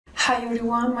Hi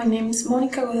everyone, my name is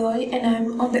Monica Godoy and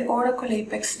I'm on the Oracle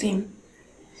Apex team.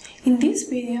 In this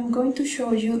video I'm going to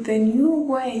show you the new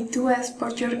way to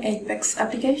export your Apex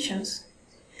applications.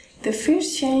 The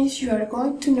first change you are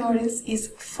going to notice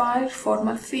is file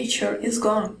format feature is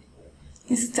gone.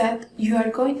 Instead, you are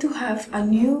going to have a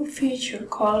new feature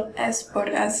called export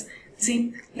as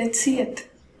zip. Let's see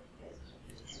it.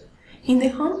 In the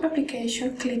home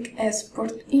application, click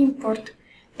export, import,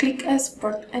 click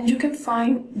export and you can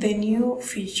find the new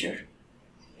feature.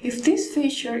 If this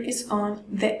feature is on,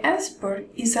 the export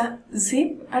is a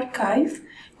zip archive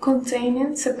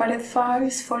containing separate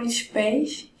files for each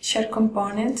page, shared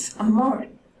components and more.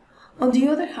 On the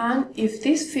other hand, if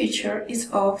this feature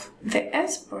is off, the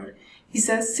export is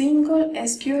a single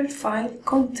SQL file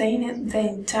containing the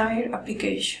entire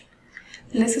application.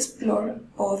 Let's explore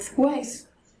both ways.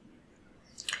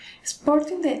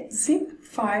 Exporting the zip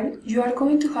file, you are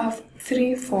going to have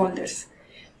three folders: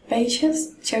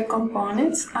 pages, shared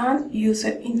components, and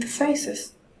user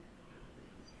interfaces.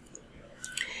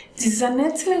 This is an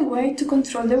excellent way to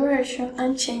control the version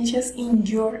and changes in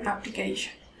your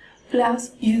application.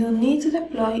 Plus, you don't need to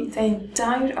deploy the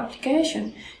entire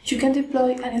application. You can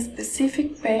deploy a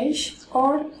specific page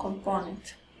or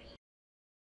component.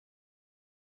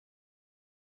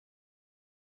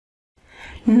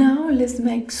 Now let's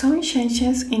make some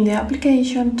changes in the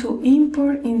application to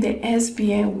import in the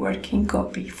SVN working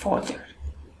copy folder.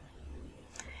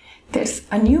 There's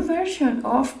a new version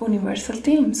of Universal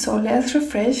Theme, so let's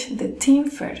refresh the theme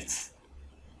first.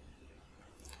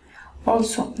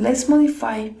 Also, let's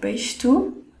modify page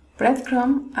 2,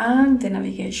 breadcrumb, and the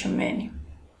navigation menu.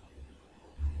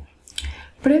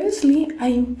 Previously, I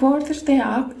imported the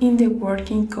app in the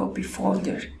working copy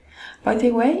folder. By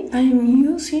the way, I am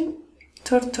using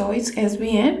Tortoise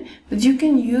SVN, but you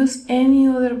can use any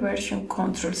other version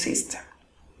control system.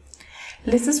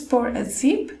 Let's export as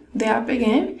zip the app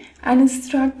again and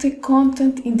extract the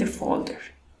content in the folder.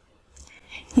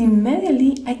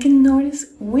 Immediately, I can notice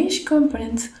which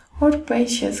components or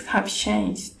pages have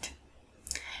changed,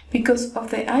 because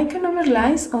of the icon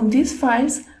overlays on these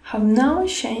files have now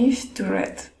changed to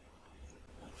red.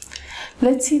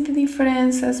 Let's see the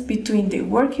differences between the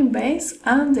working base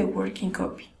and the working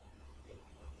copy.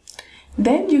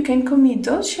 Then you can commit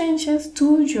those changes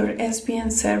to your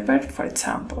SVN server, for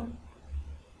example.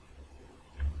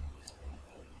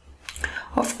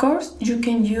 Of course, you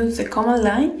can use the command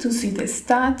line to see the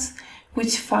stats,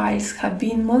 which files have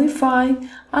been modified,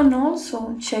 and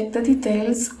also check the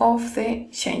details of the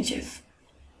changes.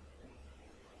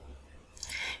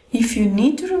 If you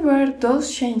need to revert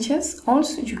those changes,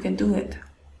 also you can do it.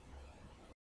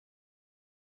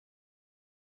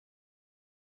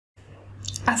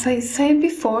 As I said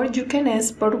before, you can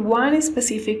export one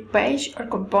specific page or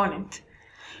component.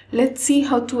 Let's see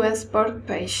how to export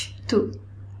page 2.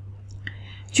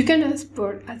 You can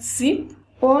export as zip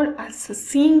or as a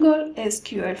single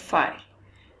SQL file.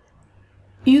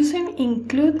 Using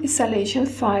Include Installation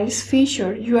Files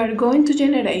feature, you are going to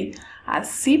generate a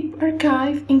zip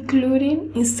archive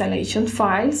including installation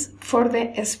files for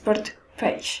the export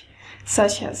page,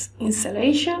 such as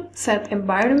installation, set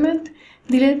environment,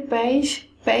 delete page,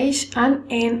 and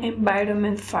end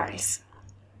environment files.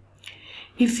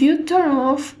 If you turn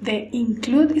off the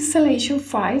Include Installation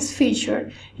Files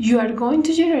feature, you are going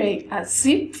to generate a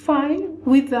zip file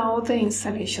without the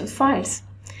installation files.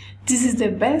 This is the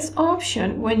best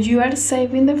option when you are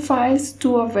saving the files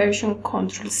to a version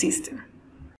control system.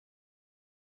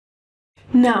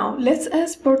 Now let's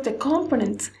export the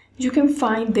components. You can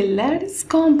find the latest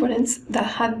components that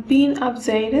have been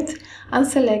updated and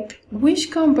select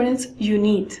which components you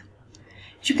need.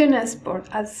 You can export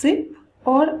as zip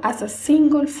or as a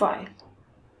single file.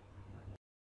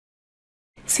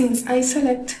 Since I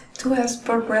select to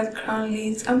export breadcrumb,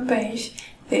 leads and page,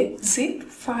 the zip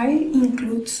file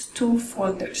includes two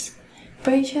folders,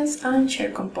 pages and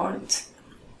shared components.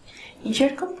 In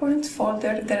shared components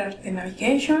folder there are the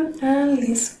navigation and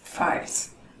list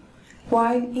files,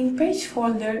 while in page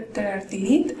folder there are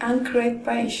delete and create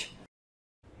page.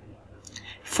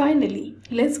 Finally,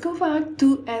 let's go back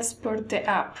to export the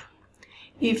app.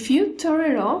 If you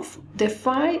turn it off, the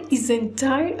file is the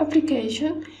entire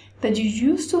application that you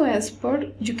use to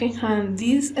export. You can hand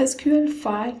this SQL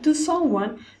file to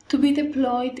someone to be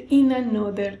deployed in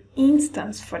another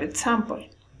instance, for example.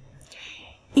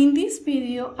 In this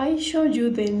video, I showed you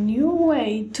the new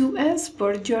way to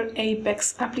export your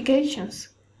Apex applications.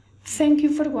 Thank you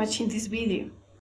for watching this video.